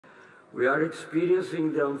We are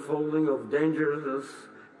experiencing the unfolding of dangerous,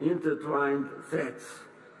 intertwined threats: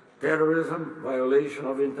 terrorism, violation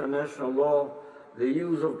of international law, the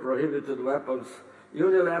use of prohibited weapons,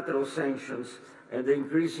 unilateral sanctions, and the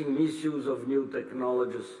increasing misuse of new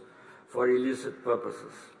technologies for illicit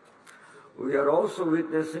purposes. We are also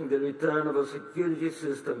witnessing the return of a security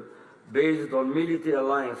system based on military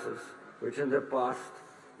alliances, which in the past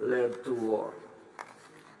led to war.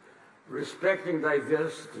 Respecting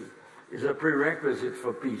diversity is a prerequisite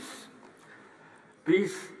for peace.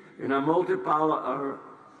 Peace in a multipolar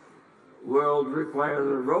world requires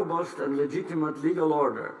a robust and legitimate legal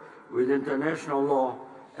order with international law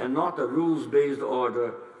and not a rules-based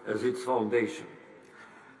order as its foundation.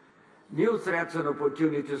 New threats and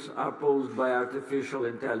opportunities are posed by artificial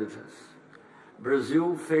intelligence.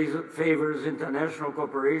 Brazil favors international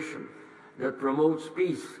cooperation that promotes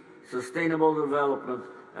peace, sustainable development,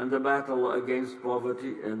 and the battle against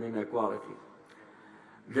poverty and inequality.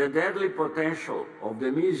 The deadly potential of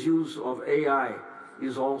the misuse of AI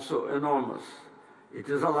is also enormous. It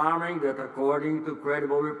is alarming that, according to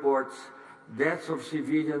credible reports, deaths of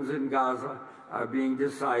civilians in Gaza are being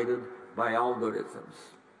decided by algorithms.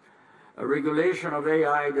 A regulation of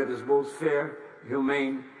AI that is both fair,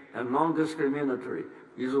 humane, and non-discriminatory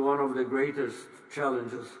is one of the greatest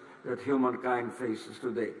challenges that humankind faces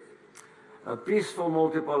today. A peaceful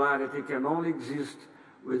multipolarity can only exist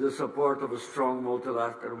with the support of strong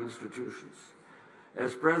multilateral institutions.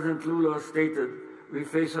 As President Lula stated, we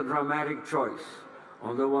face a dramatic choice.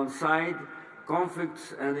 On the one side,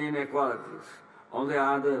 conflicts and inequalities. On the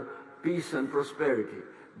other, peace and prosperity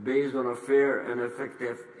based on a fair and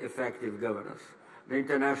effective governance. The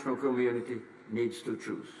international community needs to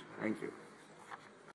choose. Thank you.